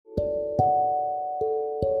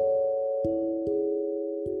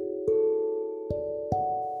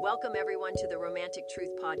Welcome everyone to the Romantic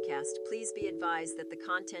Truth Podcast. Please be advised that the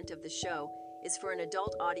content of the show is for an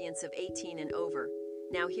adult audience of 18 and over.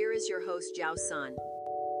 Now here is your host, Jiao Sun.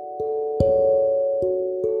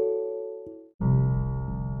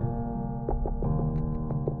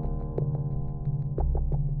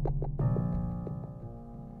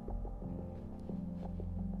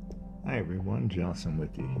 Hi everyone, Johnson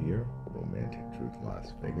with you here, Romantic Truth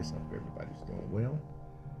Las Vegas. I hope everybody's doing well.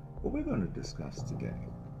 What we're going to discuss today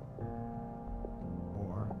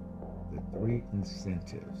are the 3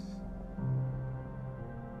 incentives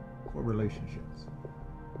for relationships.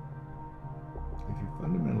 If you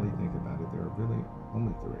fundamentally think about it, there are really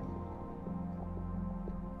only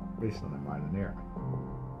 3, based on a modern era.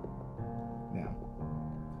 Now,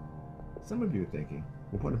 some of you are thinking,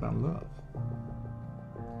 well, what about love?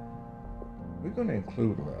 We're going to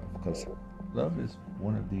include love because love is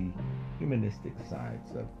one of the humanistic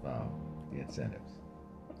sides of the incentives.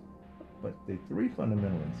 But the 3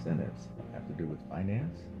 fundamental incentives have to do with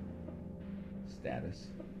finance,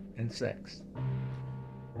 status, and sex.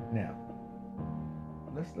 Now,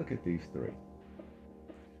 let's look at these 3.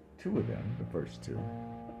 2 of them, the first 2,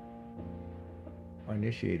 are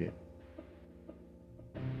initiated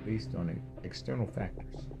based on external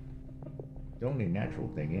factors. The only natural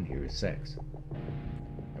thing in here is sex.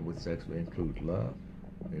 And with sex, we include love,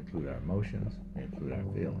 we include our emotions, we include our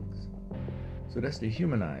feelings. So that's the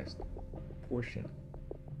humanized portion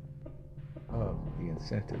of the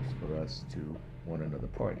incentives for us to want another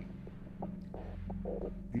party.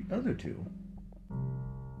 The other 2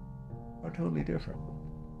 are totally different.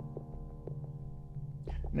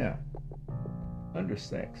 Now, under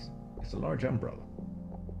sex, it's a large umbrella.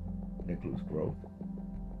 It includes growth,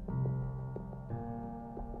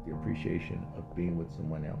 the appreciation of being with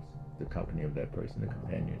someone else, the company of that person, the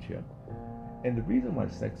companionship. And the reason why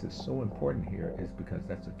sex is so important here is because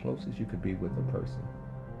that's the closest you could be with a person.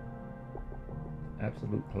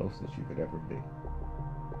 Absolute closest you could ever be.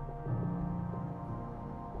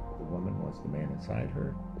 The woman wants the man inside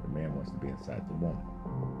her, the man wants to be inside the woman.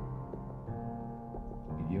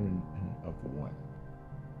 The union of the one.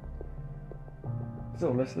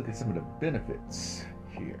 So let's look at some of the benefits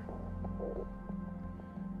here.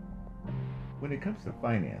 When it comes to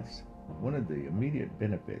finance, one of the immediate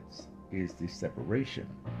benefits is the separation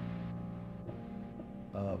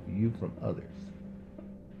of you from others.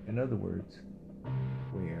 In other words,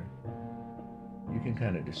 where you can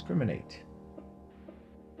kind of discriminate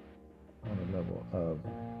on a level of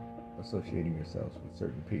associating yourselves with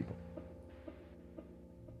certain people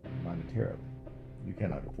monetarily. You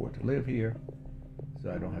cannot afford to live here,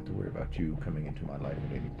 so I don't have to worry about you coming into my life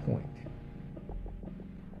at any point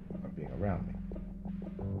or being around me.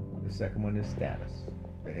 The second one is status.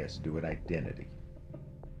 That has to do with identity,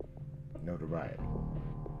 notoriety.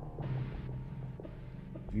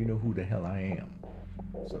 Do you know who the hell I am,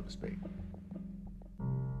 so to speak?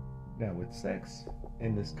 Now, with sex,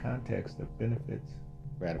 in this context of benefits,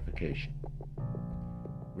 gratification,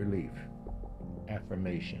 relief,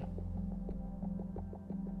 affirmation,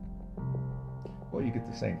 well, you get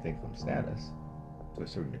the same thing from status to a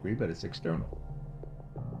certain degree, but it's external.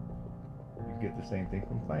 You get the same thing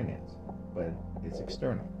from finance, but it's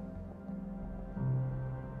external.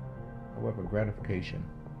 However, gratification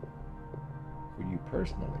for you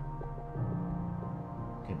personally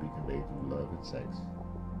can be conveyed through love and sex,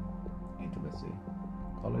 intimacy,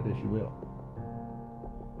 call it as you will.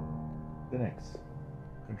 The next,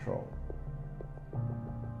 control.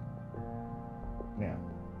 Now,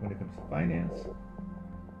 when it comes to finance,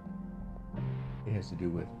 it has to do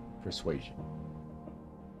with persuasion.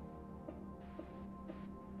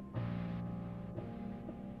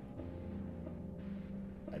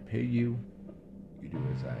 I pay you, you do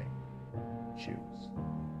as I choose.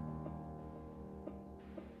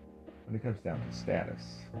 When it comes down to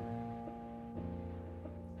status,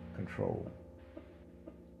 control,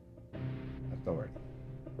 authority,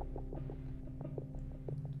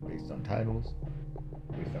 based on titles,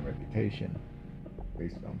 based on reputation,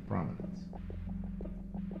 based on prominence.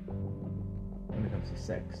 When it comes to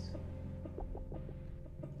sex,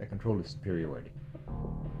 that control is superiority.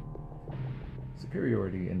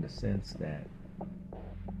 Superiority in the sense that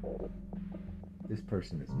this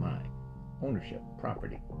person is mine. Ownership,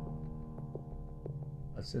 property.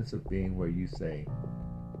 A sense of being where you say,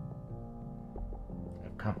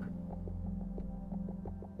 I've conquered.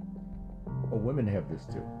 Oh, women have this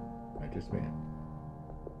too, not just men.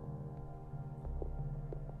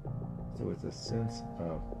 So it's a sense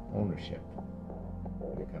of ownership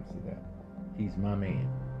when it comes to that. He's my man.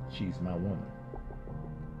 She's my woman.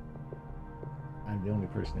 I'm the only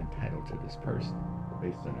person entitled to this person.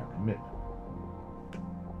 based on our commitment,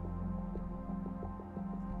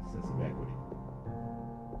 sense of equity.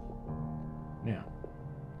 Now,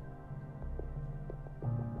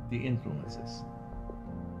 the influences.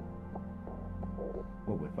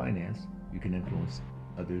 Well, with finance, you can influence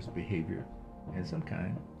others' behavior and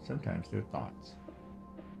sometimes their thoughts,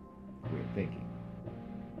 way of thinking.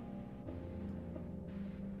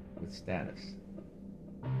 With status,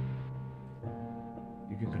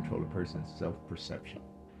 you can control a person's self-perception.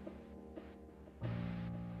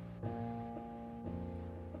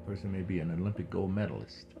 A person may be an Olympic gold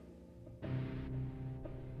medalist,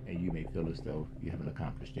 and you may feel as though you haven't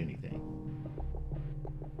accomplished anything.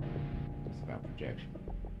 It's about projection.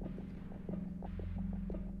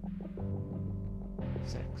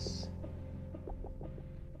 Sex.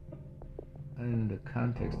 In the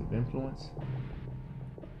context of influence,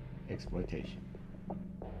 exploitation.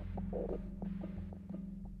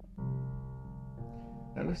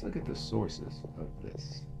 Now let's look at the sources of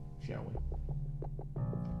this, shall we?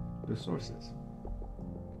 The sources.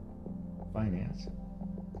 Finance,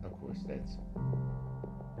 of course, that's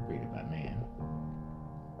created by man.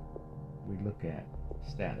 We look at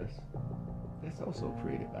status, that's also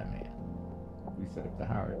created by man. We set up the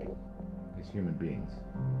hierarchy as human beings,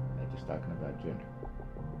 not just talking about gender.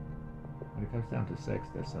 When it comes down to sex,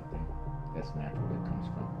 that's something that's natural, that comes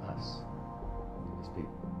from us as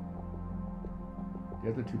people. The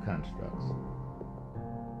other two constructs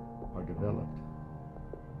are developed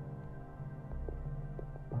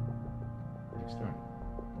externally.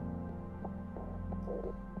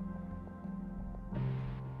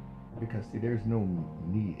 Because, see, there's no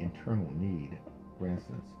internal need, for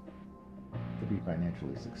instance, to be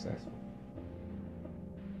financially successful.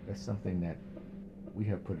 That's something that we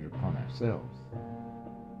have put it upon ourselves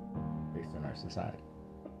based on our society.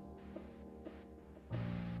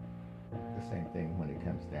 The same thing when it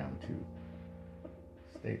comes down to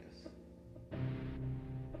status.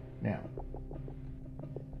 Now,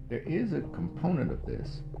 there is a component of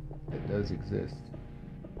this that does exist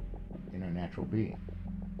in our natural being.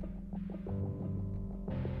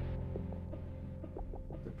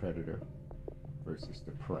 The predator versus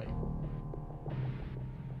the prey.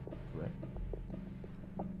 Correct?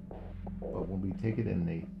 But when we take it in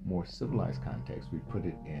a more civilized context, we put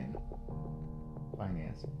it in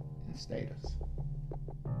finance and status.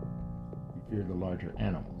 You fear the larger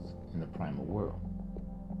animals in the primal world.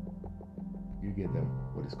 You give them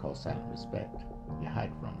what is called silent respect. You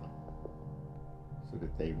hide from them so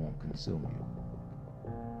that they won't consume you.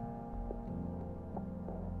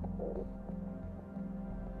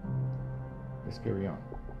 Let's carry on.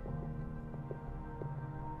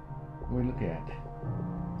 When we look at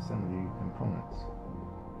some of the components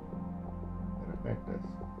that affect us: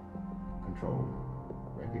 control,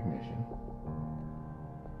 recognition,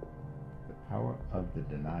 the power of the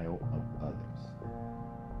denial of others,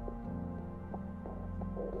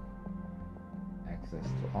 access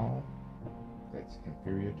to all that's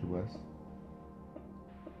inferior to us,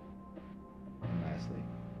 and lastly,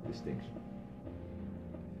 distinction.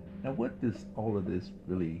 Now, what does all of this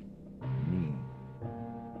really mean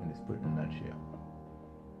when it's put in a nutshell?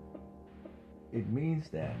 It means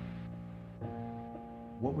that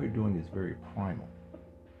what we're doing is very primal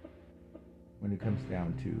when it comes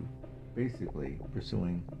down to basically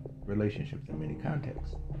pursuing relationships in many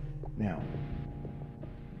contexts. Now,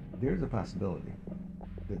 there's a possibility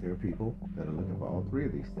that there are people that are looking for all three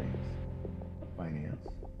of these things: finance,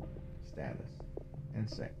 status, and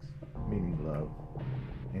sex, meaning love,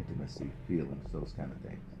 intimacy, feelings, those kind of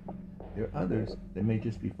things. There are others that may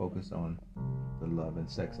just be focused on the love and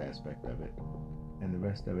sex aspect of it, and the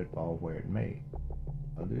rest of it fall where it may.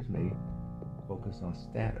 Others may focus on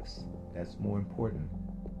status. That's more important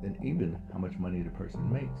than even how much money the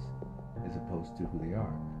person makes, as opposed to who they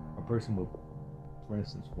are. A person will, for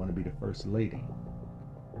instance, want to be the first lady,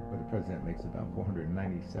 where the president makes about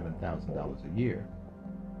 $497,000 a year,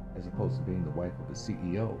 as opposed to being the wife of a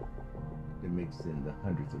CEO that makes in the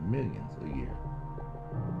hundreds of millions a year.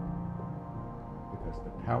 Because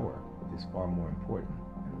the power is far more important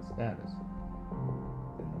than the status,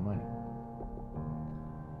 than the money.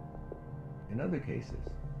 In other cases,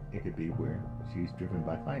 it could be where she's driven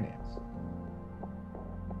by finance,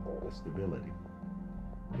 the stability,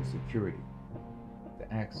 the security,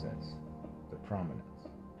 the access, the prominence,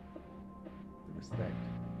 the respect,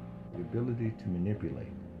 the ability to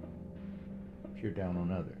manipulate, peer down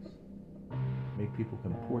on others, make people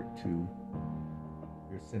comport to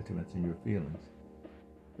your sentiments and your feelings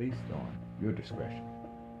based on your discretion.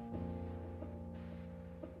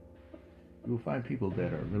 You will find people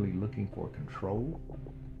that are really looking for control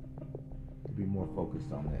to be more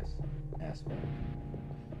focused on this aspect.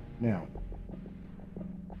 Now,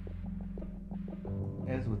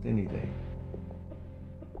 as with anything,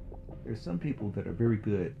 there's some people that are very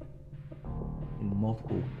good in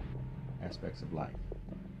multiple aspects of life.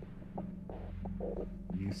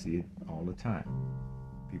 You see it all the time.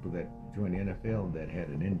 People that join the NFL that had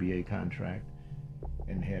an NBA contract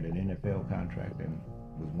and had an NFL contract and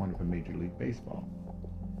was one for Major League Baseball.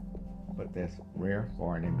 But that's rare,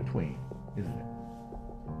 far and in between, isn't it?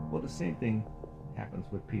 Well, the same thing happens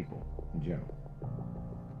with people in general.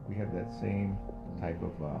 We have that same type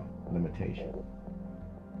of limitation.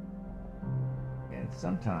 And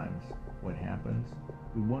sometimes what happens,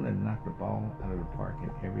 we want to knock the ball out of the park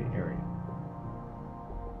in every area.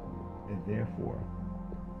 And therefore,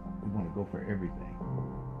 we want to go for everything.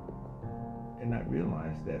 And not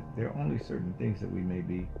realize that there are only certain things that we may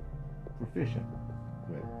be proficient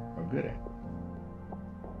with or good at.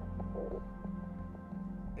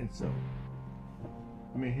 And so,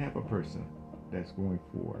 you may have a person that's going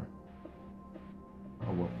for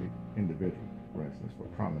a wealthy individual, for instance, for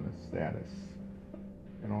prominence, status,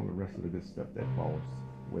 and all the rest of the good stuff that falls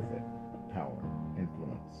with it, power,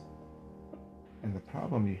 influence. And the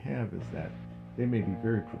problem you have is that they may be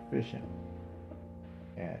very proficient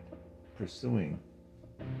at pursuing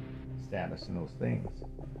status and those things,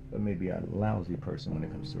 but may be a lousy person when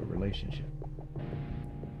it comes to a relationship.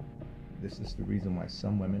 This is the reason why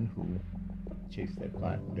some women who chase that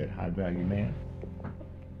high value man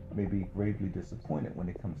may be gravely disappointed when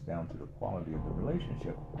it comes down to the quality of the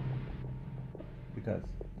relationship, because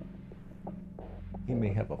he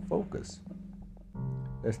may have a focus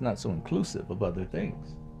that's not so inclusive of other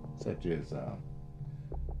things, such as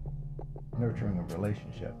nurturing a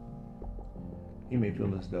relationship. He may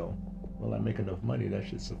feel as though, well, I make enough money, that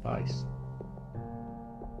should suffice.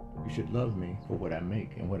 You should love me for what I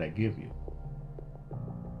make and what I give you.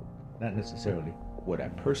 Not necessarily what I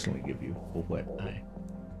personally give you, but what I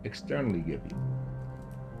externally give you.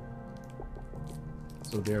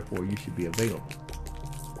 So therefore, you should be available.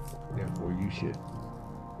 Therefore, you should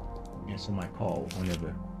answer my call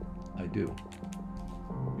whenever I do.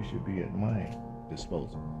 You should be at my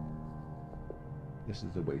disposal. This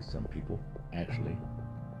is the way some people actually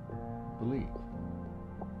believe.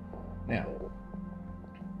 Now,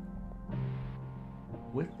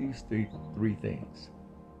 with these three things,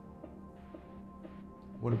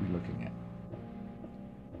 what are we looking at?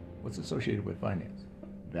 What's associated with finance?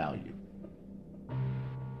 Value.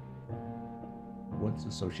 What's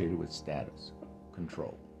associated with status?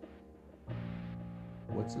 Control.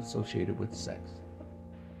 What's associated with sex?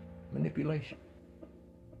 Manipulation.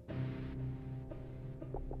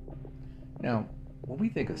 Now, when we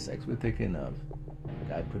think of sex, we're thinking of a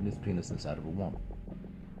guy putting his penis inside of a woman.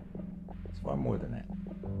 It's far more than that.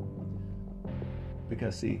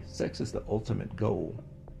 Because, see, sex is the ultimate goal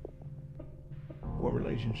for a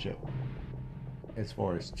relationship as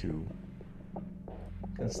far as to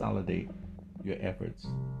consolidate your efforts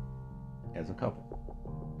as a couple.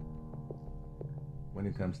 When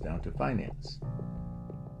it comes down to finance,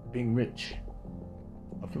 being rich,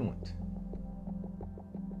 affluent,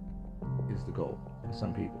 is the goal for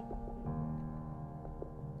some people.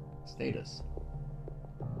 Status,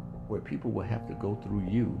 where people will have to go through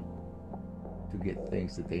you to get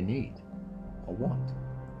things that they need or want.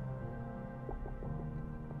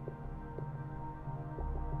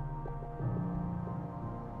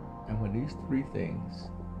 And when these three things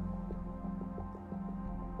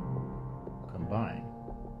combine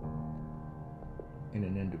in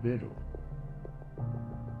an individual,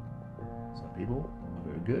 some people are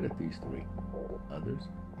very good at these three, others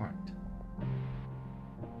aren't.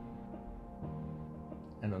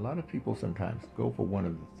 And a lot of people sometimes go for one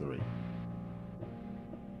of the three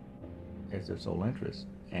as their sole interest,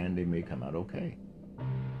 and they may come out okay.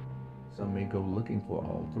 Some may go looking for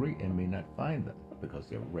all three and may not find them because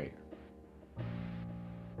they're rare.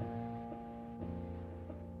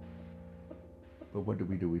 But what do?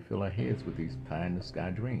 We fill our heads with these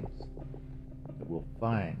pie-in-the-sky dreams that we'll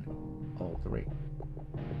find all three.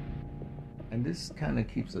 And this kind of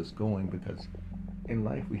keeps us going, because in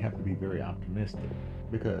life we have to be very optimistic,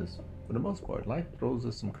 because for the most part, life throws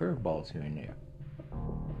us some curveballs here and there.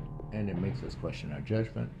 And it makes us question our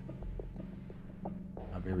judgment,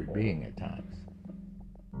 our very being at times.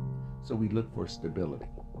 So we look for stability.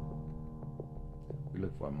 We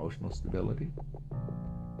look for emotional stability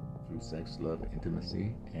through sex, love,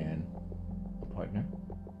 intimacy, and a partner.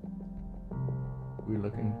 We're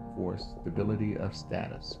looking for stability of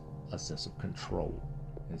status, a sense of control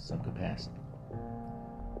in some capacity.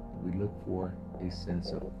 We look for a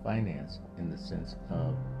sense of finance in the sense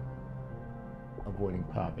of avoiding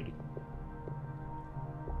poverty,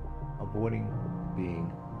 avoiding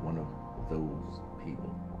being one of those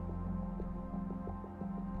people,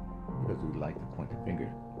 because we like to point the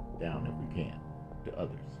finger down if we can to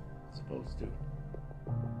others, as opposed to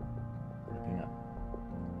looking up.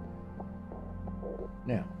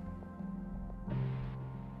 Now,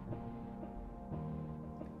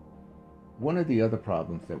 one of the other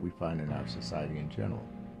problems that we find in our society in general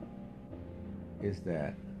is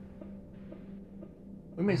that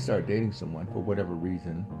we may start dating someone for whatever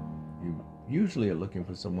reason. You usually are looking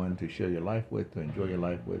for someone to share your life with, to enjoy your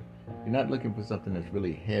life with. You're not looking for something that's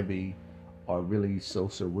really heavy or really so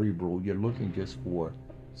cerebral. You're looking just for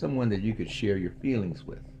someone that you could share your feelings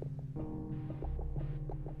with.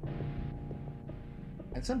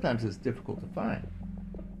 And sometimes it's difficult to find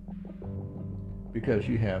because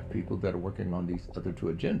you have people that are working on these other two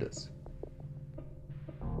agendas.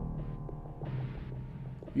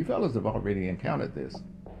 You fellas have already encountered this.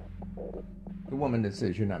 The woman that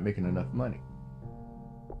says you're not making enough money.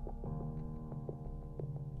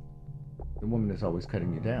 The woman that's always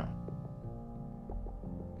cutting you down.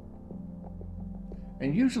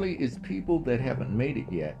 And usually it's people that haven't made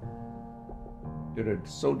it yet that are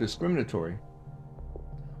so discriminatory,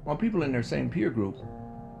 while people in their same peer group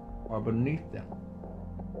are beneath them.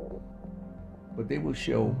 But they will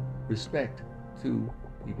show respect to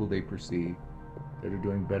people they perceive that are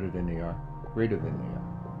doing better than they are, greater than they are.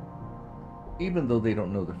 Even though they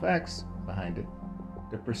don't know the facts behind it,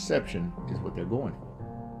 the perception is what they're going for.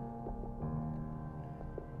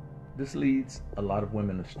 This leads a lot of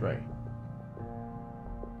women astray.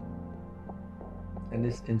 And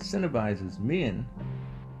this incentivizes men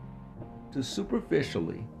to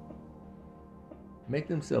superficially make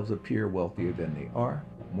themselves appear wealthier than they are,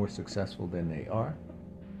 more successful than they are.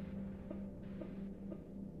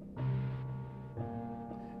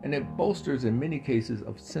 And it bolsters, in many cases,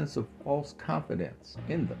 a sense of false confidence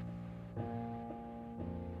in them.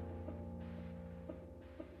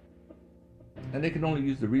 And they can only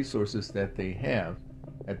use the resources that they have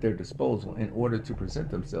at their disposal in order to present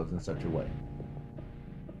themselves in such a way.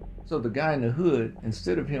 So the guy in the hood,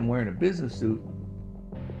 instead of him wearing a business suit,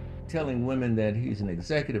 telling women that he's an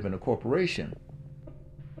executive in a corporation,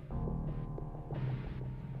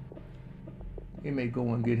 he may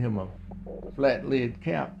go and get him a flat lid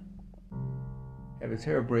cap, have his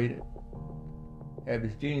hair braided, have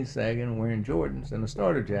his jeans sagging and wearing Jordans and a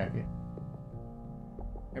starter jacket,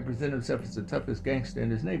 and present himself as the toughest gangster in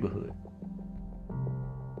his neighborhood.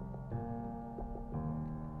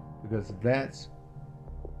 Because that's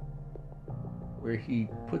where he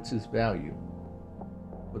puts his value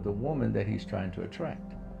with the woman that he's trying to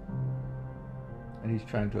attract. And he's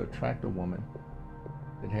trying to attract a woman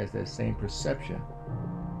that has that same perception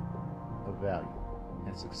of value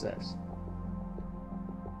and success,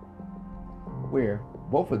 where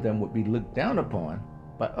both of them would be looked down upon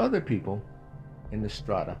by other people in the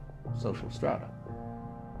strata, social strata.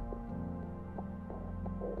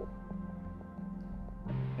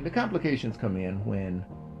 And the complications come in when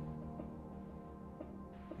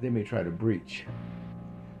they may try to breach.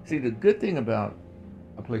 See, the good thing about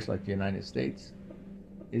a place like the United States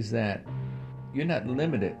is that you're not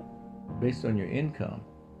limited based on your income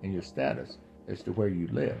and your status as to where you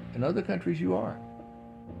live. In other countries, you are.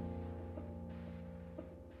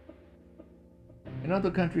 In other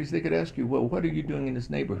countries, they could ask you, well, what are you doing in this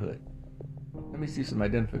neighborhood? Let me see some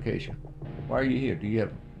identification. Why are you here? Do you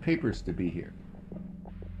have papers to be here?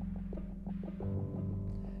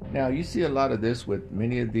 Now, you see a lot of this with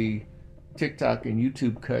many of the TikTok and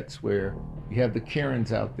YouTube cuts where you have the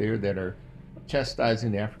Karens out there that are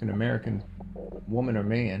chastising the African American woman or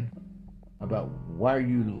man about why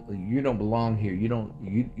you don't belong here.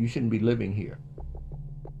 You shouldn't be living here.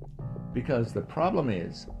 Because the problem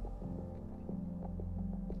is,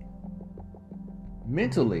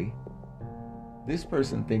 mentally, this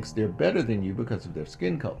person thinks they're better than you because of their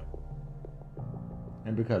skin color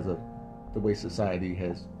and because of the way society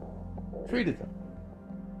has treated them.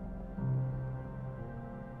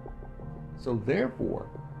 So therefore,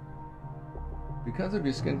 because of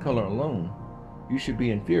your skin color alone, you should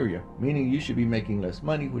be inferior, meaning you should be making less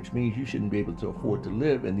money, which means you shouldn't be able to afford to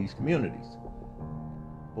live in these communities.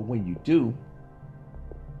 But when you do,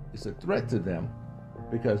 it's a threat to them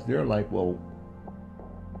because they're like, well,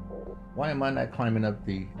 why am I not climbing up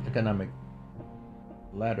the economic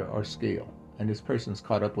ladder or scale? And this person's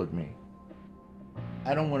caught up with me.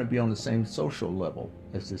 I don't want to be on the same social level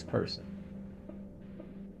as this person.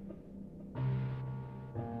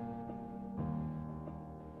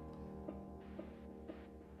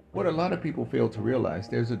 What a lot of people fail to realize,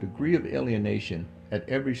 there's a degree of alienation at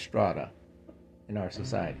every strata in our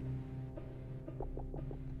society.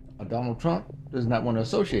 Donald Trump does not want to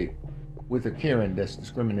associate with a Karen that's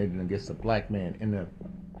discriminating against a black man in a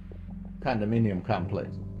condominium complex.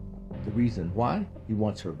 The reason why? He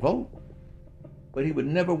wants her vote, but he would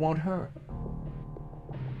never want her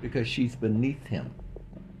because she's beneath him.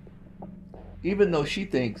 Even though she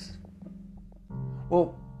thinks,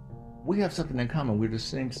 well, we have something in common. We're the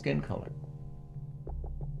same skin color.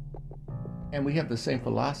 And we have the same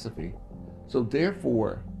philosophy. So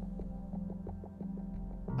therefore,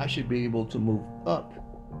 I should be able to move up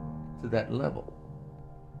to that level.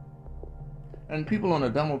 And people on a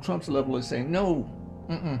Donald Trump's level are saying, no,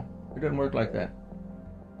 it doesn't work like that.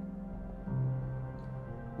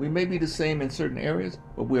 We may be the same in certain areas,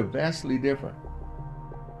 but we're vastly different.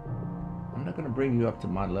 I'm not going to bring you up to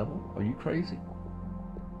my level. Are you crazy?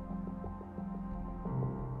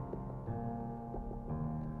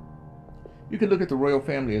 You can look at the royal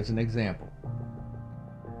family as an example.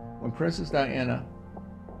 When Princess Diana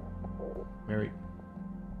married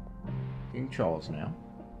King Charles now,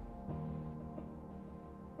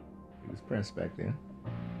 he was prince back then,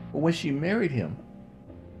 but when she married him,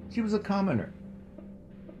 she was a commoner.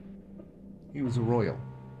 He was a royal.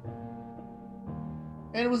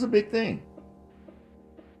 And it was a big thing.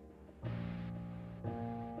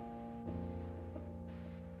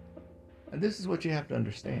 And this is what you have to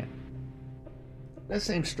understand. That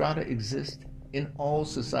same strata exists in all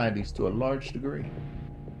societies to a large degree.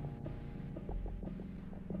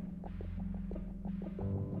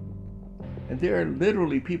 And there are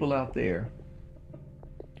literally people out there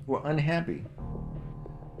who are unhappy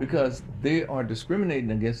because they are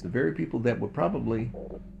discriminating against the very people that would probably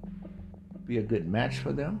be a good match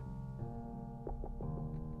for them,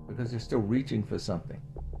 because they're still reaching for something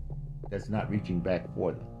that's not reaching back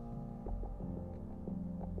for them.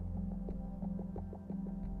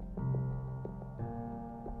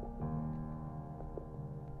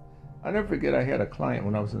 I'll never forget, I had a client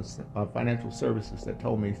when I was in financial services that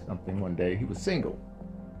told me something one day. He was single,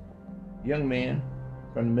 young man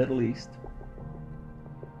from the Middle East,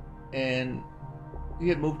 and he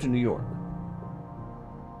had moved to New York.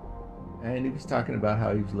 And he was talking about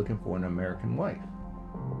how he was looking for an American wife.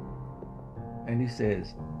 And he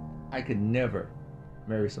says, I could never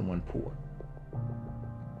marry someone poor.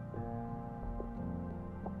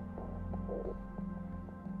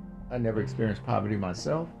 I never experienced poverty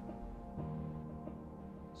myself.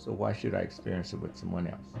 So why should I experience it with someone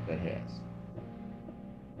else that has?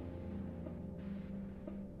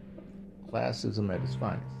 Classism at its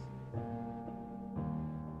finest.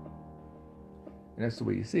 And that's the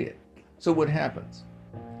way you see it. So what happens?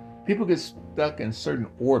 People get stuck in certain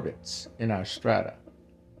orbits in our strata,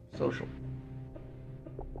 social.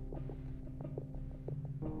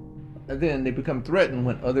 And then they become threatened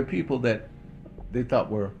when other people that they thought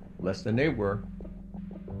were less than they were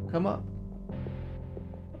come up.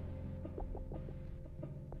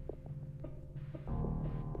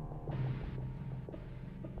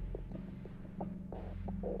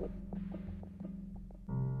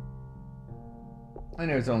 And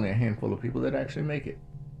there's only a handful of people that actually make it.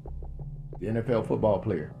 The NFL football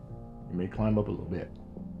player, you may climb up a little bit.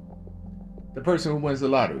 The person who wins the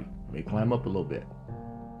lottery may climb up a little bit.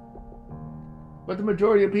 But the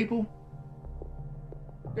majority of people,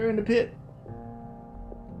 they're in the pit.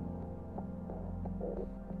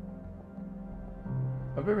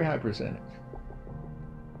 A very high percentage.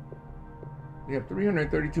 We have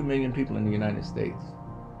 332 million people in the United States.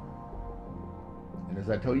 And as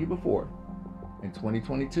I told you before, in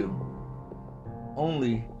 2022,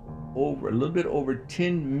 only a little bit over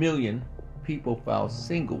 10 million people filed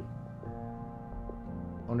single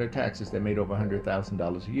on their taxes that made over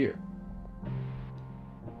 $100,000 a year.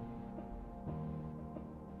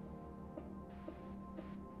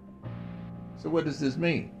 So what does this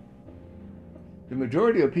mean? The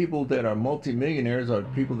majority of people that are multimillionaires or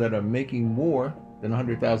people that are making more than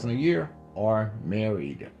 $100,000 a year are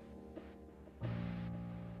married.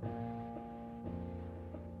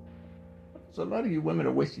 So a lot of you women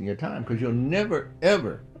are wasting your time because you'll never,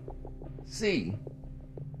 ever see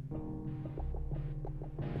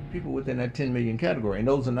people within that 10 million category. And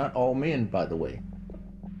those are not all men, by the way.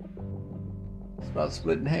 It's about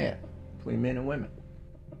split in half between men and women.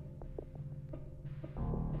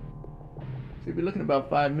 So you'll be looking at about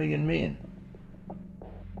 5 million men.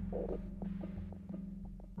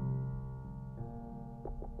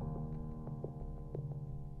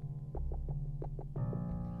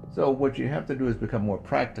 So what you have to do is become more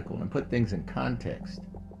practical and put things in context,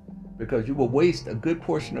 because you will waste a good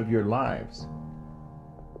portion of your lives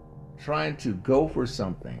trying to go for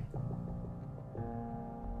something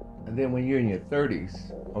And then when you're in your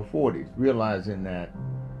 30s or 40s, realizing that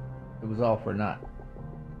it was all for naught.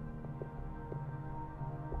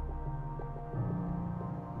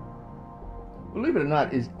 Believe it or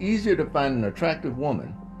not, it's easier to find an attractive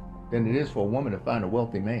woman than it is for a woman to find a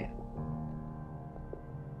wealthy man.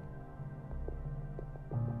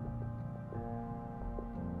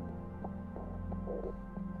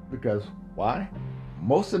 Because why?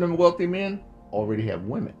 Most of them wealthy men already have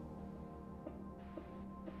women.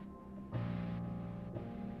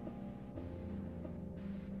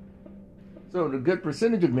 So the good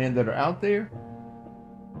percentage of men that are out there,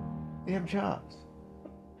 they have jobs.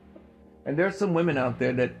 And there's some women out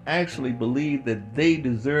there that actually believe that they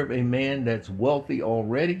deserve a man that's wealthy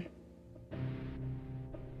already.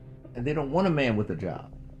 And they don't want a man with a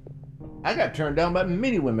job. I got turned down by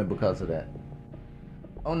many women because of that.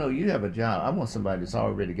 Oh no, you have a job. I want somebody that's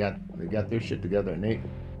already got their shit together and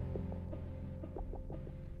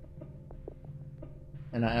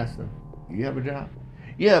I asked them, you have a job?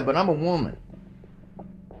 Yeah, but I'm a woman.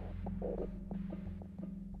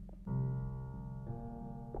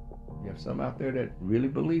 You have some out there that really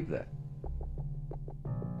believe that.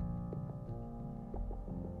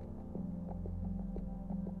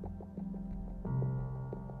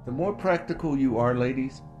 The more practical you are,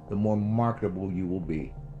 ladies, the more marketable you will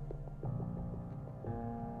be.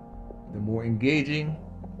 The more engaging.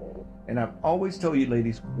 And I've always told you,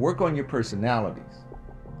 ladies, work on your personalities.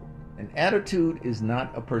 An attitude is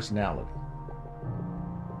not a personality.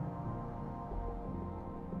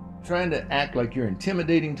 Trying to act like you're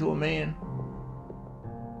intimidating to a man.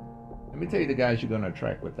 Let me tell you the guys you're going to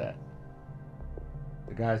attract with that.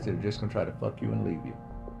 The guys that are just going to try to fuck you and leave you.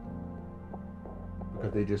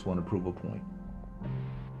 Because they just want to prove a point.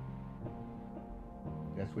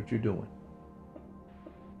 That's what you're doing.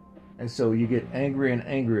 And so you get angrier and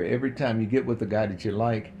angrier every time you get with a guy that you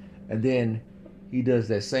like, and then he does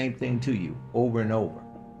that same thing to you over and over.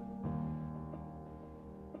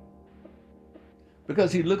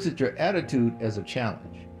 Because he looks at your attitude as a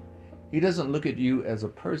challenge. He doesn't look at you as a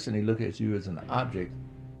person, he looks at you as an object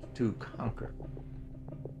to conquer.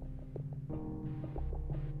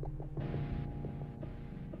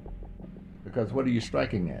 Because what are you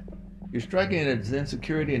striking at? You're striking at his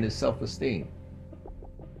insecurity and his self-esteem.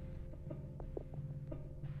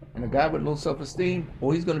 And a guy with low self-esteem,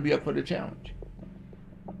 well, he's going to be up for the challenge.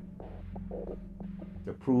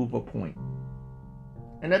 To prove a point.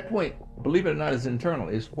 And that point, believe it or not, is internal.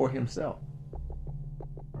 It's for himself.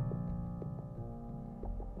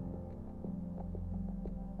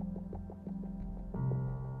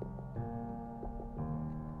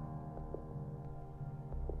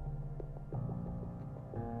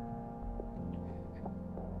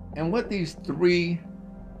 And what these three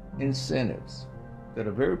incentives that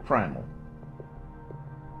are very primal,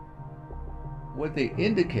 what they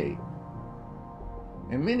indicate,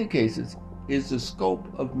 in many cases, is the scope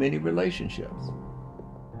of many relationships.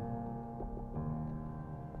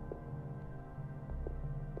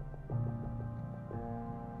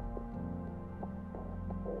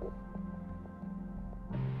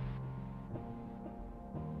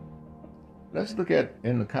 Let's look at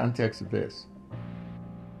in the context of this.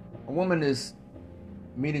 A woman is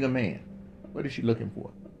meeting a man. What is she looking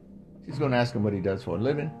for? She's going to ask him what he does for a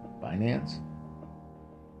living, finance,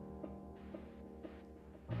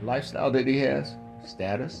 lifestyle that he has,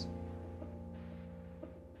 status,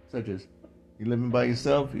 such as you living by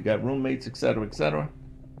yourself, you got roommates, etc., etc.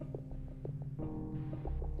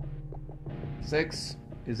 Sex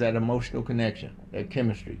is that emotional connection, that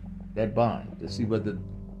chemistry, that bond, to see whether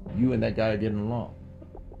you and that guy are getting along.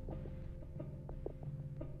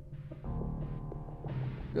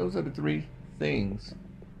 Those are the three things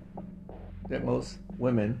that most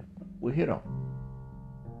women will hit on.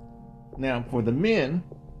 Now, for the men,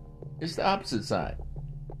 it's the opposite side.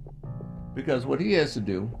 Because what he has to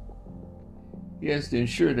do, he has to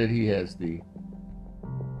ensure that he has the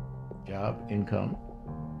job, income.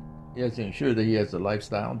 He has to ensure that he has the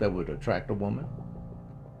lifestyle that would attract a woman.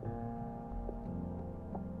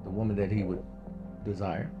 The woman that he would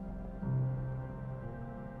desire.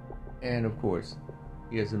 And of course,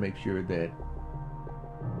 he has to make sure that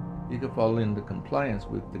he can fall into compliance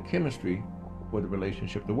with the chemistry for the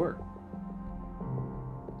relationship to work.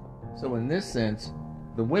 So in this sense,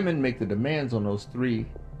 the women make the demands on those three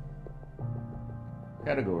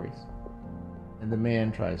categories, and the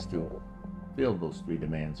man tries to fill those three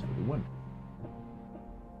demands for the women.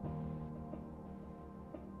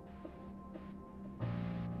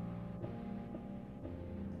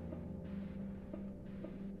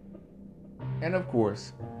 And of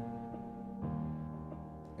course,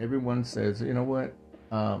 everyone says, you know what?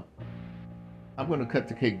 I'm going to cut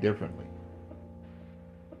the cake differently.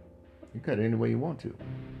 You cut it any way you want to. It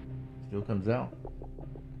still comes out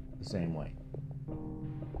the same way.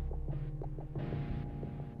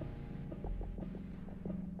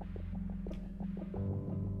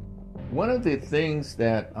 One of the things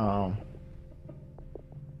that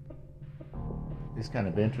is kind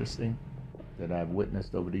of interesting that I've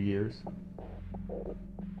witnessed over the years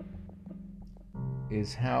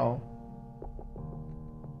is how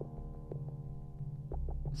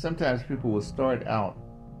sometimes people will start out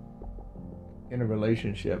in a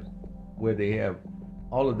relationship where they have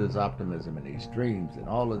all of this optimism and these dreams and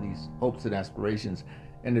all of these hopes and aspirations,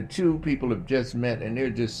 and the two people have just met and they're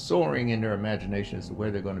just soaring in their imagination as to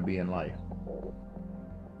where they're going to be in life.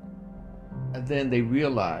 And then they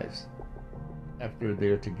realize after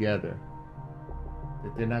they're together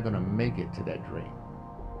that they're not going to make it to that dream.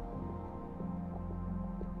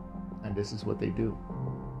 And this is what they do.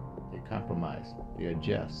 They compromise, they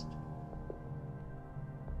adjust.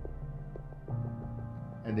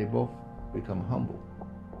 And they both become humble.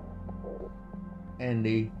 And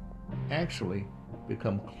they actually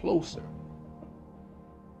become closer.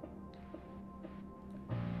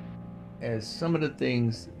 As some of the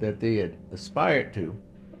things that they had aspired to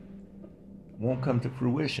won't come to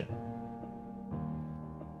fruition.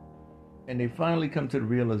 And they finally come to the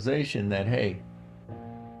realization that, hey,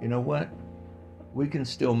 you know what? We can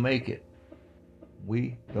still make it.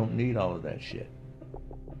 We don't need all of that shit.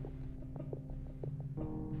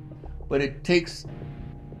 But it takes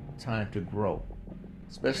time to grow,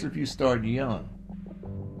 especially if you start young.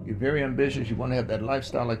 You're very ambitious. You want to have that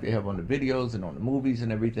lifestyle like they have on the videos and on the movies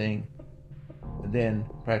and everything. And then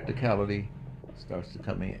practicality starts to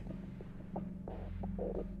come in.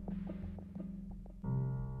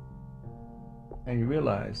 And you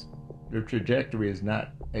realize the trajectory is not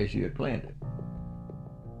as you had planned it.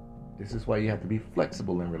 This is why you have to be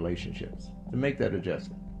flexible in relationships to make that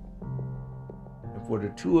adjustment. And for the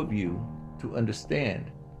two of you to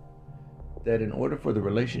understand that in order for the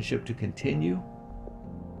relationship to continue,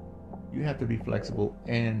 you have to be flexible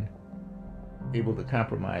and able to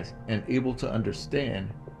compromise and able to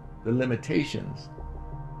understand the limitations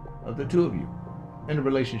of the two of you and the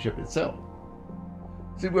relationship itself.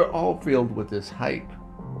 See, we're all filled with this hype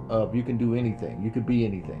of you can do anything, you could be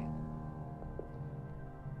anything.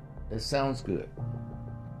 That sounds good,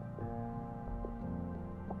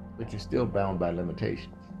 but you're still bound by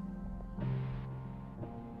limitations.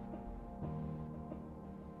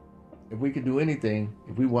 If we could do anything,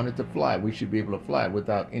 if we wanted to fly, we should be able to fly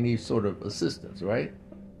without any sort of assistance, right?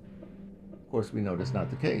 Of course, we know that's not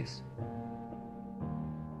the case.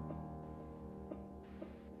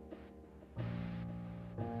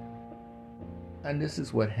 And this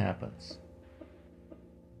is what happens.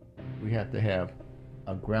 We have to have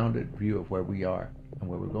a grounded view of where we are and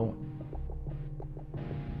where we're going.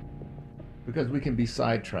 Because we can be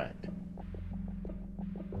sidetracked.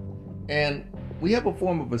 And we have a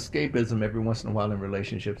form of escapism every once in a while in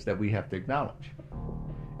relationships that we have to acknowledge.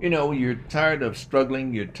 You know, you're tired of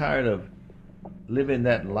struggling, you're tired of living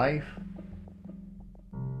that life,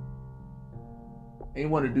 and you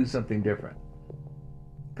want to do something different.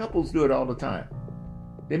 Couples do it all the time.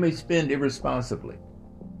 They may spend irresponsibly.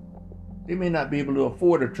 They may not be able to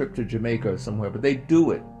afford a trip to Jamaica or somewhere, but they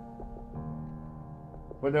do it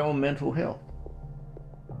for their own mental health,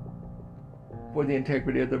 for the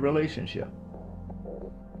integrity of the relationship,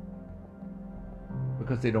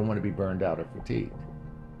 because they don't want to be burned out or fatigued.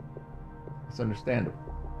 It's understandable.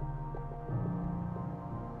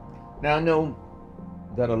 Now, I know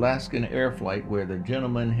that Alaskan air flight where the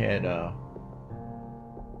gentleman had that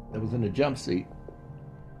was in the jump seat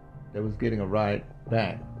that was getting a ride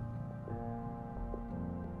back,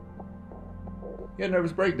 he had a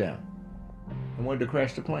nervous breakdown and wanted to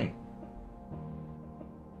crash the plane.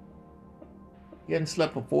 He hadn't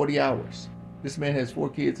slept for 40 hours. This man has 4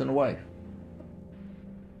 kids and a wife.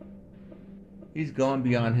 He's gone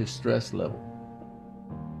beyond his stress level.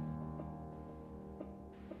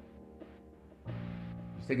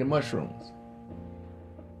 He's taking mushrooms.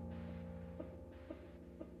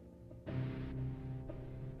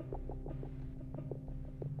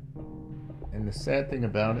 And the sad thing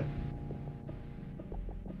about it,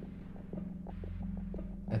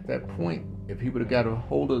 at that point, if he would have got a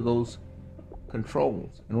hold of those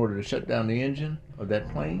controls in order to shut down the engine of that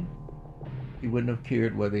plane, he wouldn't have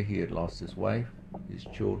cared whether he had lost his wife, his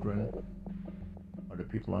children, or the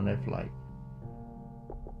people on that flight.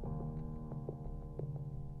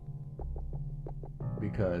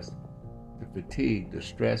 Because the fatigue, the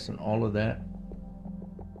stress, and all of that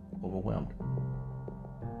overwhelmed him.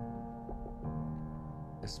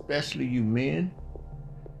 especially you men,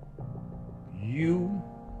 you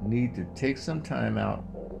need to take some time out.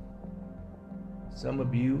 Some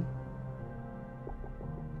of you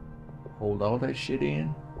hold all that shit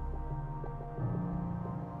in.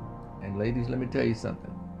 And ladies, let me tell you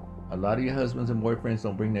something. A lot of your husbands and boyfriends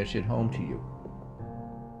don't bring that shit home to you.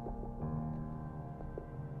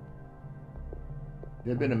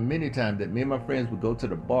 There have been many times that me and my friends would go to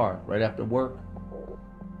the bar right after work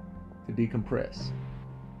to decompress.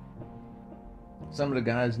 Some of the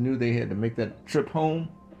guys knew they had to make that trip home.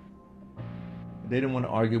 They didn't want to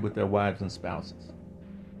argue with their wives and spouses.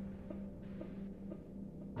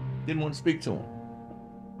 Didn't want to speak to them.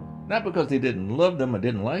 Not because they didn't love them or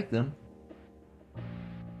didn't like them.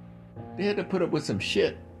 They had to put up with some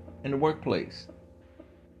shit in the workplace.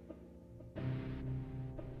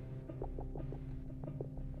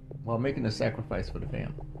 While making a sacrifice for the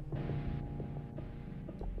family.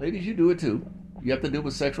 Ladies, you do it too. You have to deal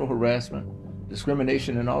with sexual harassment,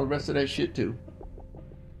 discrimination, and all the rest of that shit too.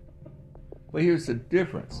 But here's the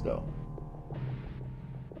difference though.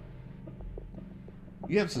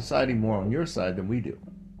 You have society more on your side than we do.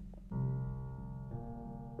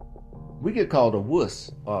 We get called a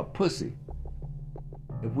wuss or a pussy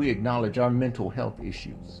if we acknowledge our mental health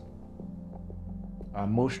issues, our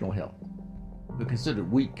emotional health. We're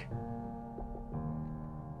considered weak.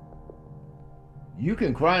 You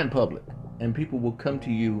can cry in public and people will come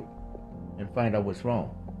to you and find out what's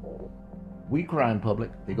wrong. We cry in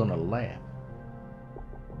public, they're gonna laugh.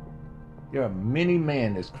 There are many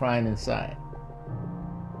men that's crying inside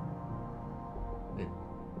that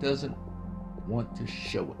doesn't want to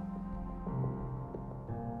show it.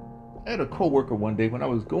 I had a coworker one day when I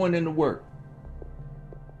was going into work,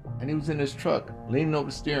 and he was in his truck leaning over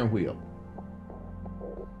the steering wheel.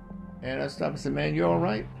 And I stopped and said, "Man, you all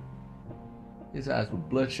right?" His eyes were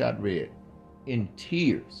bloodshot red, in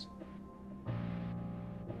tears.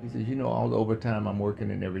 He says, "You know, all the overtime I'm working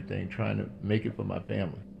and everything, trying to make it for my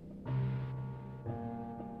family."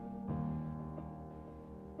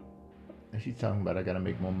 And she's talking about, "I gotta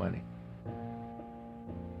make more money."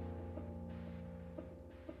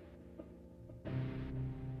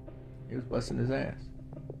 He was busting his ass.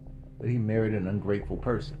 But he married an ungrateful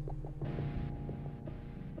person.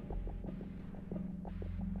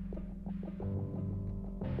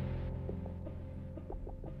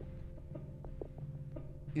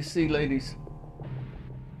 You see, ladies,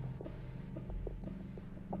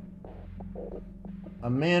 a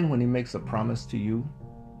man, when he makes a promise to you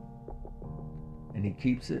and he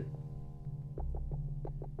keeps it,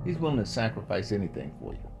 he's willing to sacrifice anything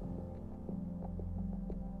for you.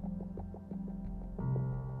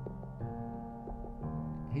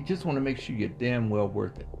 He just want to make sure you're damn well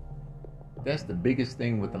worth it. That's the biggest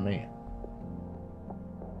thing with a man.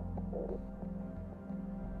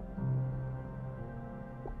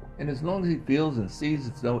 And as long as he feels and sees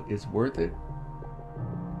as though it's worth it,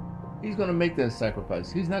 he's going to make that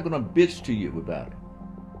sacrifice. He's not going to bitch to you about it.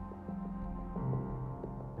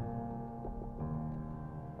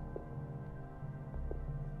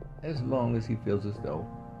 As long as he feels as though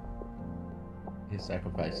his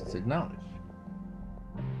sacrifice is acknowledged.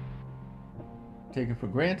 Taken for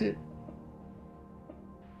granted,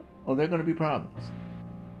 oh, there are going to be problems.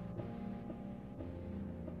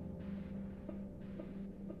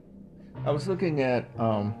 I was looking at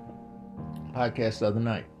a podcast the other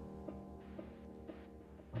night.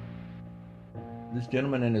 This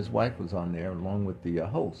gentleman and his wife was on there along with the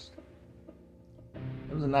host.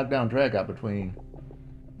 It was a knockdown drag out between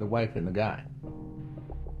the wife and the guy.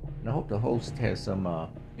 And I hope the host has some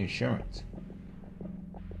insurance.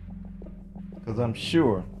 Because I'm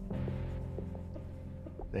sure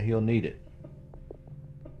that he'll need it.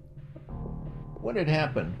 What had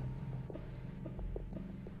happened?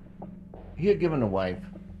 He had given the wife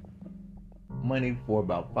money for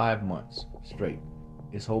about 5 months straight,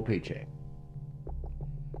 his whole paycheck.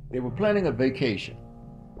 They were planning a vacation.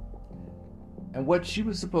 And what she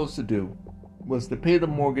was supposed to do was to pay the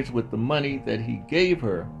mortgage with the money that he gave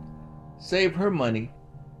her, save her money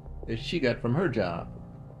that she got from her job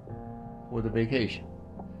for the vacation.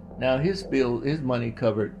 Now his money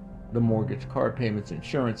covered the mortgage, car payments,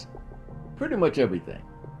 insurance, pretty much everything.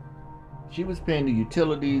 She was paying the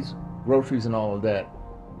utilities, groceries, and all of that.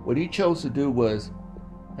 What he chose to do was,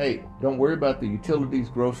 hey, don't worry about the utilities,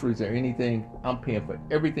 groceries, or anything. I'm paying for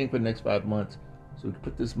everything for the next 5 months, so we can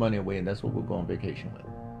put this money away, and that's what we'll go on vacation with.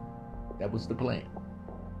 That was the plan.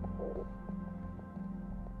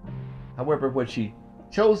 However, what she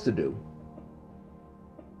chose to do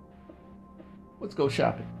was go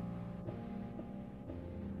shopping.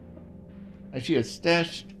 And she had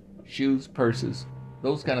stashed shoes, purses,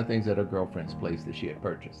 those kind of things at her girlfriend's place that she had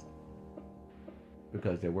purchased,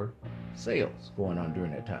 because there were sales going on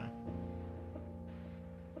during that time.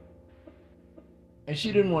 And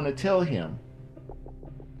she didn't want to tell him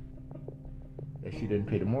that she didn't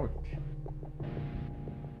pay the mortgage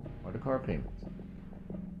or the car payments.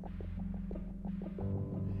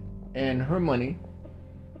 And her money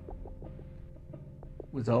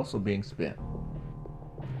was also being spent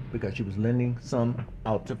because she was lending some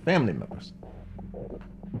out to family members.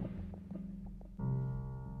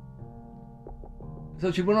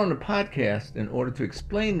 So she went on the podcast in order to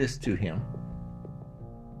explain this to him,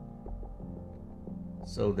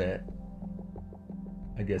 so that,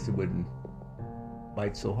 I guess, it wouldn't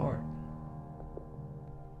bite so hard.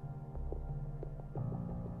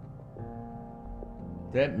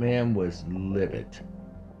 That man was livid.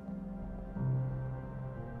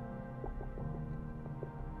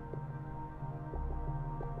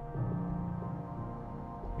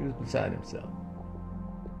 He was beside himself.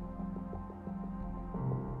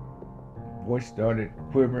 Voice started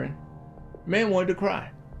quivering. Man wanted to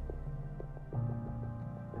cry.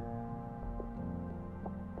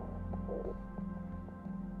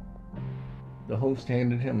 The host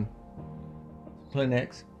handed him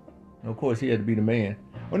Kleenex. And of course, he had to be the man.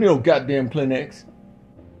 I need no goddamn Kleenex.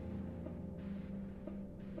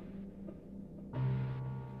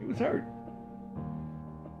 He was hurt.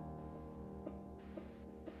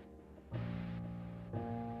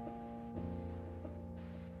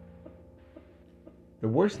 The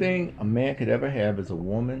worst thing a man could ever have is a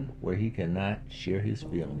woman where he cannot share his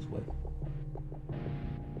feelings with.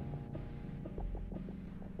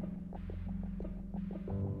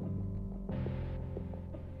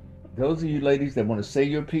 Those of you ladies that want to say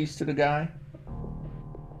your piece to the guy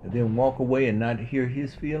and then walk away and not hear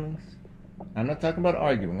his feelings, I'm not talking about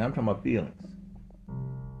arguing, I'm talking about feelings.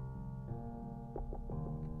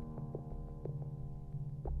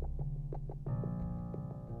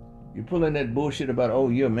 You're pulling that bullshit about, oh,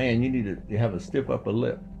 you're a man, you need to have a stiff upper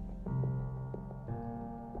lip.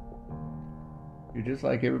 You're just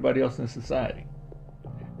like everybody else in society.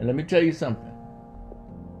 And let me tell you something.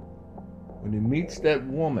 When he meets that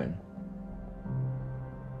woman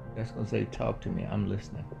that's going to say, talk to me, I'm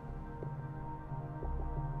listening.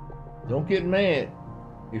 Don't get mad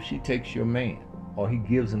if she takes your man or he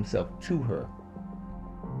gives himself to her.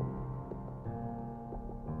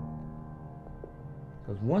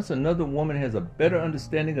 Because once another woman has a better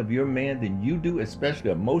understanding of your man than you do,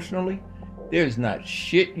 especially emotionally, there's not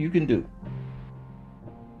shit you can do.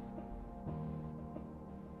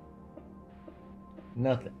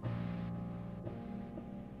 Nothing.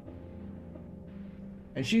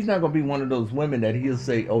 And she's not going to be one of those women that he'll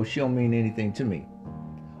say, oh, she don't mean anything to me.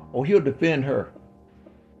 Or he'll defend her.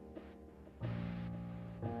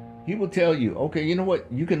 He will tell you, okay, you know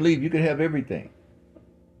what? You can leave. You can have everything.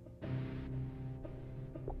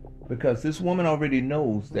 Because this woman already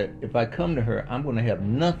knows that if I come to her, I'm going to have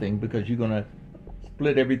nothing, because you're going to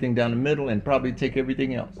split everything down the middle and probably take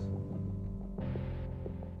everything else.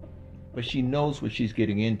 But she knows what she's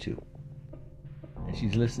getting into. And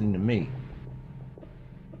she's listening to me.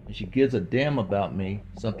 And she gives a damn about me,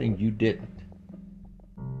 something you didn't.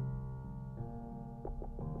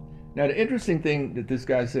 Now, the interesting thing that this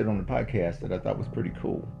guy said on the podcast that I thought was pretty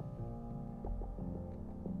cool,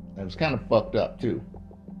 and it was kind of fucked up too.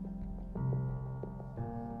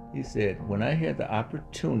 He said, when I had the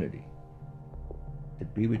opportunity to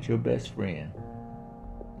be with your best friend,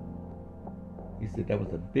 he said that was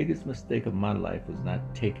the biggest mistake of my life, was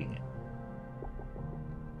not taking it.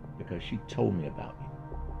 Because she told me about you.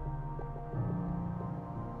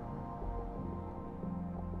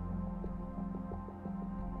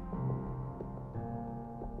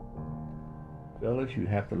 Fellas, you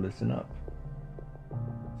have to listen up.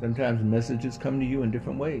 Sometimes messages come to you in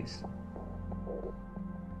different ways.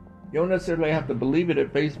 You don't necessarily have to believe it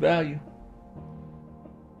at face value.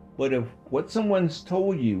 But if what someone's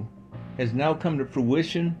told you has now come to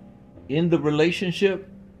fruition in the relationship,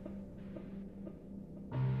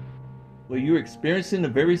 where you're experiencing the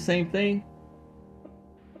very same thing,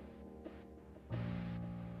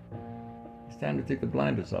 it's time to take the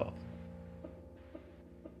blinders off.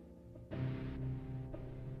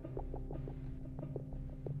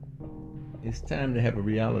 It's time to have a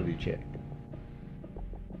reality check.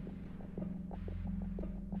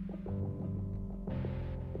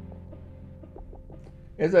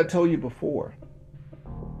 As I told you before,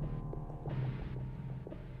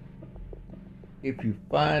 if you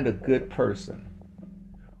find a good person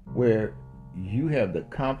where you have the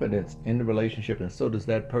confidence in the relationship and so does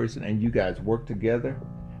that person, and you guys work together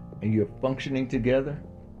and you're functioning together,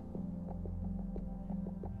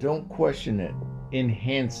 Don't question it.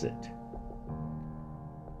 Enhance it.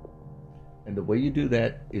 And the way you do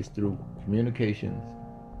that is through communications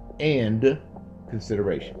and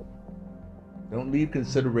consideration. Don't leave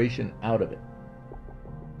consideration out of it.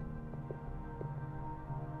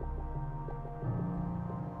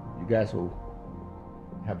 You guys will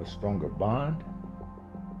have a stronger bond.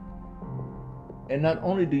 And not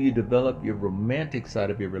only do you develop your romantic side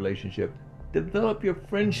of your relationship, develop your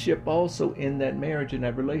friendship also in that marriage, in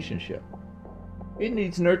that relationship. It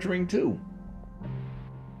needs nurturing too.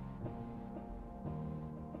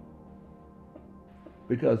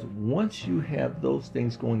 Because once you have those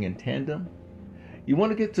things going in tandem, you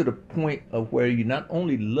want to get to the point of where you not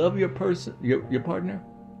only love your person, your partner,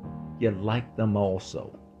 you like them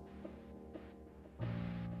also.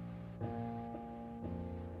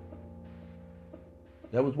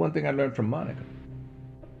 That was one thing I learned from Monica.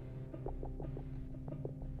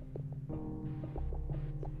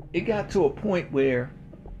 It got to a point where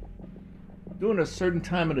during a certain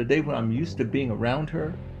time of the day when I'm used to being around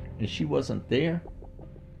her and she wasn't there,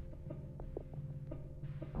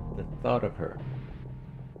 the thought of her,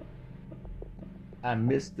 I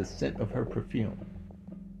missed the scent of her perfume.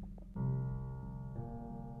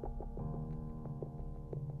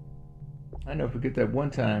 I never forget that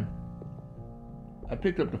one time I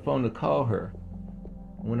picked up the phone to call her.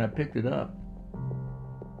 When I picked it up,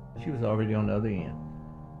 she was already on the other end,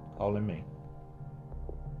 calling me.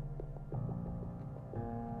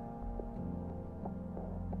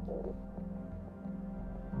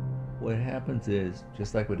 What happens is,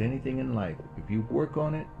 just like with anything in life, if you work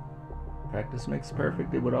on it, practice makes perfect.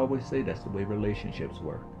 They would always say that's the way relationships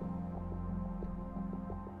work.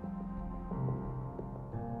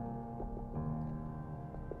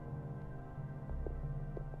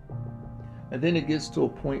 And then it gets to a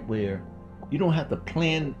point where you don't have to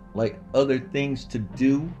plan like other things to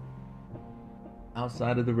do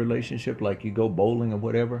outside of the relationship, like you go bowling or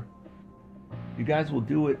whatever. You guys will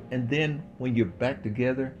do it, and then when you're back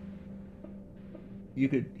together, you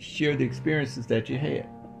could share the experiences that you had.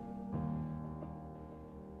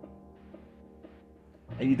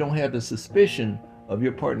 And you don't have the suspicion of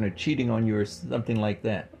your partner cheating on you or something like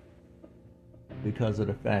that, because of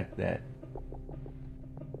the fact that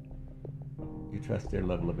you trust their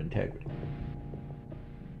level of integrity.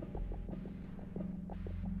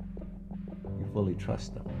 You fully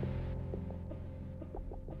trust them.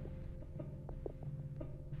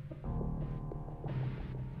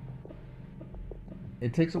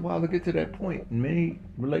 It takes a while to get to that point in many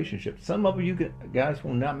relationships. Some of you guys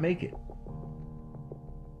will not make it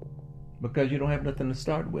because you don't have nothing to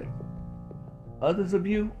start with. Others of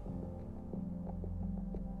you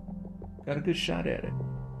got a good shot at it.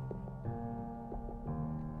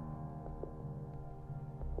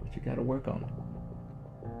 But you got to work on it.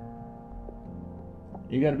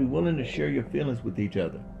 You got to be willing to share your feelings with each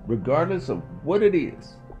other, regardless of what it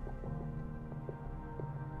is.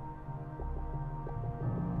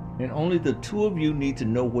 And only the two of you need to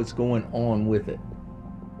know what's going on with it.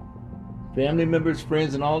 Family members,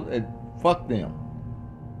 friends, and all, fuck them.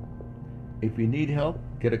 If you need help,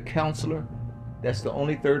 get a counselor. That's the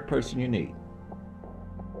only third person you need.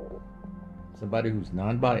 Somebody who's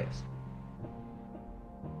non-biased.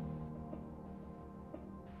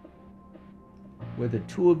 Where the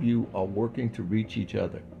two of you are working to reach each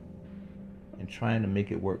other and trying to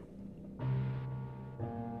make it work.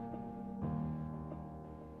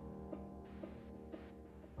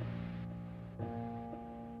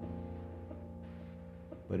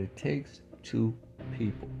 But it takes two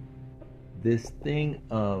people. This thing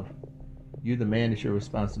of you the man, is your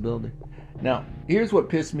responsibility. Now, here's what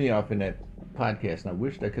pissed me off in that podcast. And I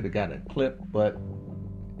wished I could have gotten a clip, but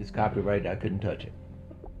it's copyrighted. I couldn't touch it.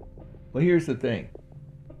 Well, here's the thing.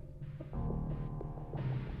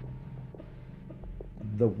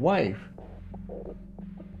 The wife,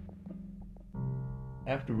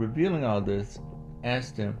 after revealing all this,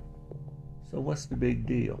 asked him, "So what's the big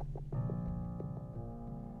deal?"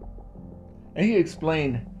 And he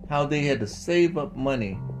explained how they had to save up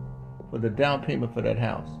money for the down payment for that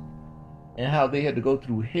house, and how they had to go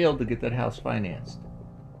through hell to get that house financed.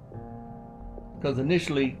 Because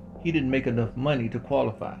initially, he didn't make enough money to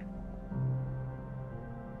qualify.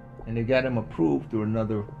 And they got him approved through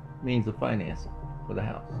another means of financing for the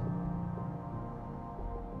house.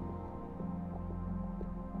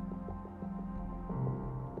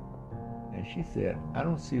 And she said, "I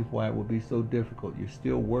don't see why it would be so difficult. You're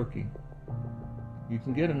still working. You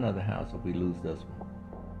can get another house if we lose this one."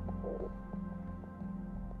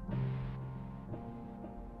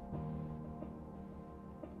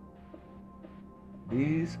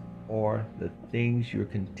 These or the things you're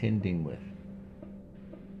contending with.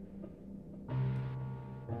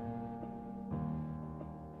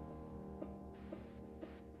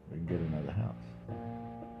 We can get another house.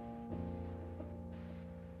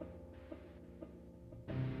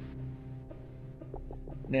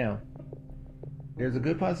 Now, there's a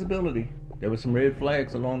good possibility there were some red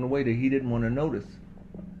flags along the way that he didn't want to notice.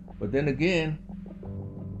 But then again,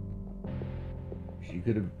 she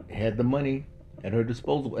could have had the money at her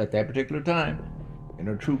disposal at that particular time, and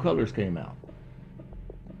her true colors came out.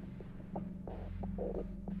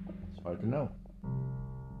 It's hard to know.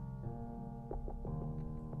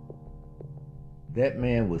 That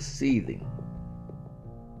man was seething.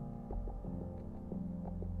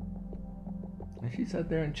 And she sat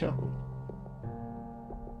there and chuckled.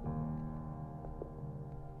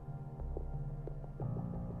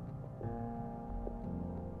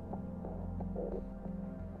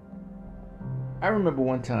 I remember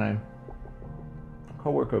one time, a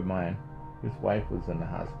coworker of mine, his wife was in the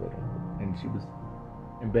hospital, and she was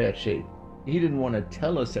in bad shape. He didn't want to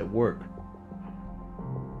tell us at work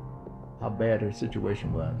how bad her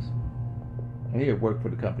situation was. And he had worked for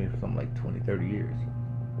the company for something like 20, 30 years.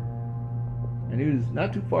 And he was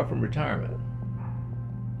not too far from retirement.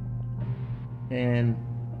 And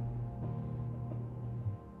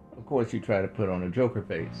of course, he tried to put on a joker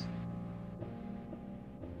face.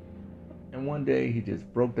 And one day he just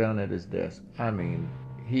broke down at his desk. I mean,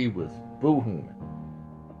 he was boo-hooing.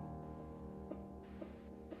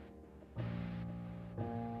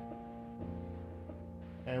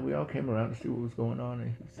 And we all came around to see what was going on.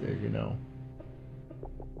 And he said, you know,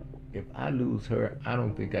 if I lose her, I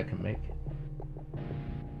don't think I can make it.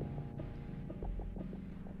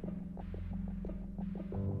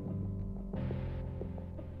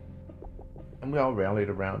 And we all rallied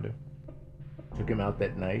around him. Took him out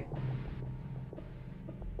that night.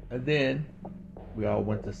 And then we all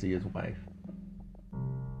went to see his wife.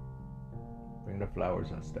 Bring her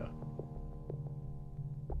flowers and stuff.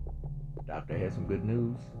 Doctor had some good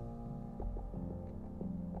news.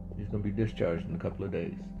 She's going to be discharged in a couple of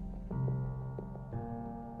days.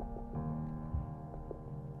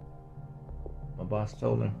 My boss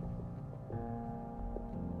told him,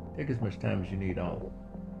 take as much time as you need off.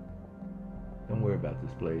 Don't worry about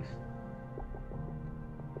this place.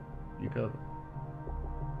 You covered.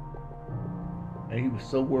 And he was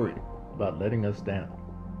so worried about letting us down.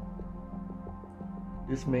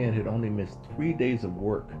 This man had only missed 3 days of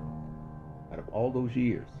work out of all those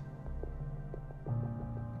years.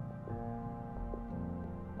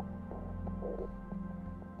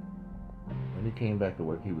 When he came back to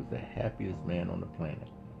work, he was the happiest man on the planet.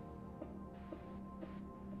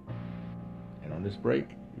 And on this break,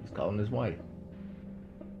 he was calling his wife.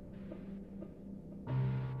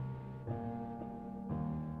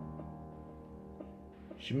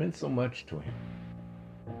 She meant so much to him.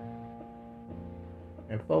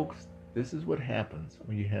 And folks, this is what happens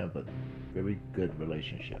when you have a very good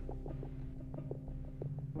relationship.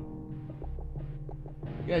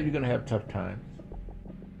 Yeah, you're going to have tough times.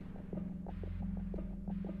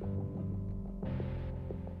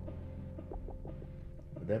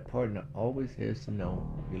 But that partner always has to know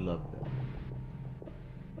you love them.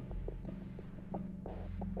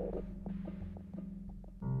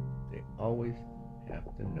 They always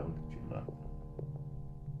have to know that you love them.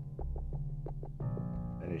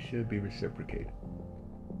 And it should be reciprocated.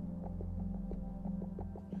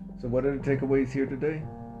 So what are the takeaways here today?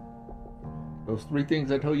 Those 3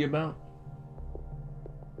 things I told you about?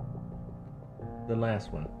 The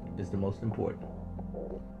last one is the most important.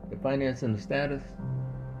 The finance and the status,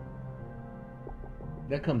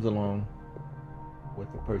 that comes along with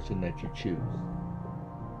the person that you choose.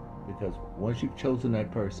 Because once you've chosen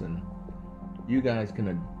that person, you guys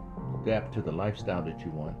can adapt to the lifestyle that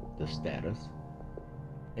you want, the status.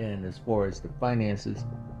 And as far as the finances,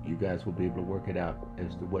 you guys will be able to work it out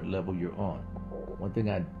as to what level you're on. One thing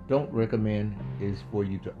I don't recommend is for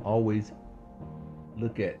you to always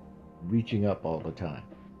look at reaching up all the time.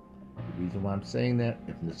 The reason why I'm saying that,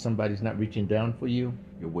 if somebody's not reaching down for you,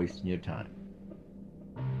 you're wasting your time.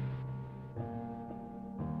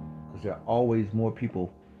 Because there are always more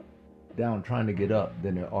people down trying to get up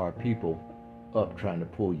than there are people up trying to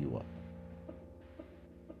pull you up.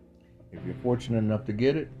 If you're fortunate enough to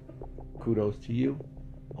get it, kudos to you.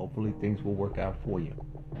 Hopefully things will work out for you.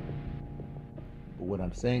 But what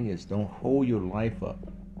I'm saying is, don't hold your life up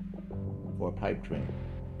for a pipe dream.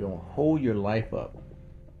 Don't hold your life up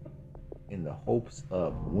in the hopes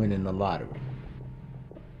of winning the lottery,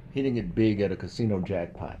 hitting it big at a casino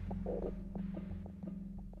jackpot.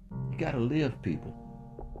 You gotta live, people.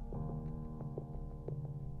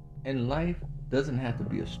 And life doesn't have to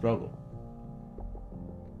be a struggle.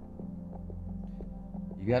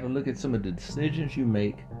 You got to look at some of the decisions you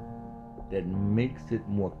make that makes it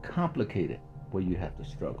more complicated where you have to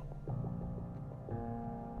struggle.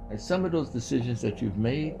 And some of those decisions that you've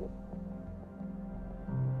made,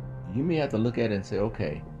 you may have to look at it and say,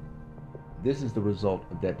 okay, this is the result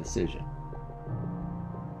of that decision.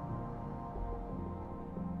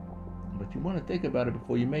 But you want to think about it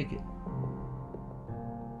before you make it.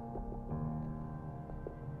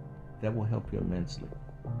 That will help you immensely.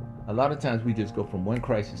 A lot of times we just go from one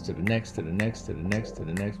crisis to the next, to the next, to the next, to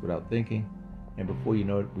the next without thinking, and before you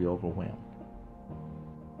know it, we're overwhelmed.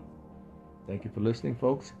 Thank you for listening,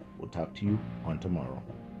 folks. We'll talk to you on tomorrow.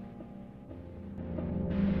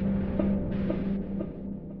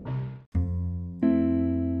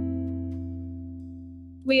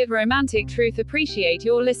 We at Romantic Truth appreciate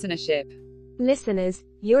your listenership. Listeners,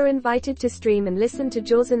 you're invited to stream and listen to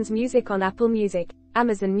Jawson's music on Apple Music,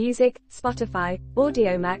 Amazon Music, Spotify,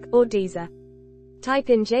 Audiomack, or Deezer. Type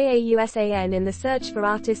in JAUSAN in the search for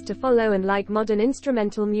artists to follow and like modern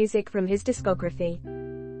instrumental music from his discography.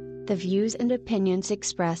 The views and opinions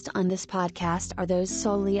expressed on this podcast are those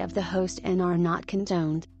solely of the host and are not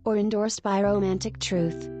condoned or endorsed by Romantic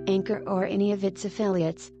Truth, Anchor, or any of its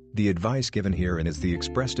affiliates. The advice given herein is the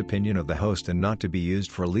expressed opinion of the host and not to be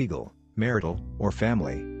used for legal, marital, or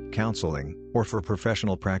family counseling, or for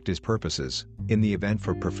professional practice purposes. In the event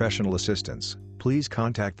for professional assistance, please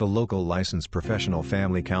contact the local licensed professional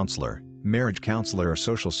family counselor, marriage counselor, or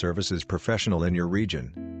social services professional in your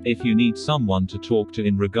region. If you need someone to talk to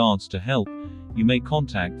in regards to help, you may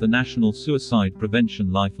contact the National Suicide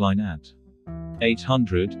Prevention Lifeline at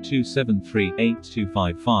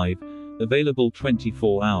 800-273-8255, available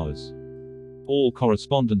 24 hours. All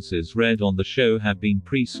correspondences read on the show have been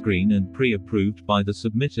pre-screened and pre-approved by the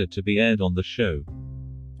submitter to be aired on the show.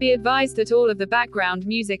 Be advised that all of the background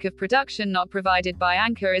music of production not provided by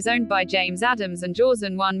Anchor is owned by James Adams and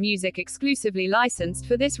Jawson One Music, exclusively licensed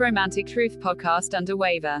for this Romantic Truth podcast under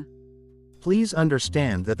waiver. Please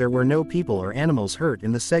understand that there were no people or animals hurt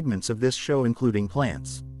in the segments of this show, including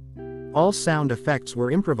plants. All sound effects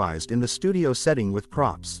were improvised in the studio setting with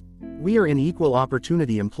props. We are an equal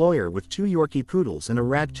opportunity employer with 2 Yorkie Poodles and a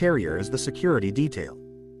Rat Terrier as the security detail.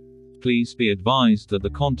 Please be advised that the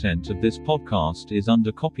content of this podcast is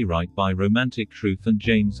under copyright by Romantic Truth and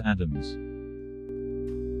James Adams.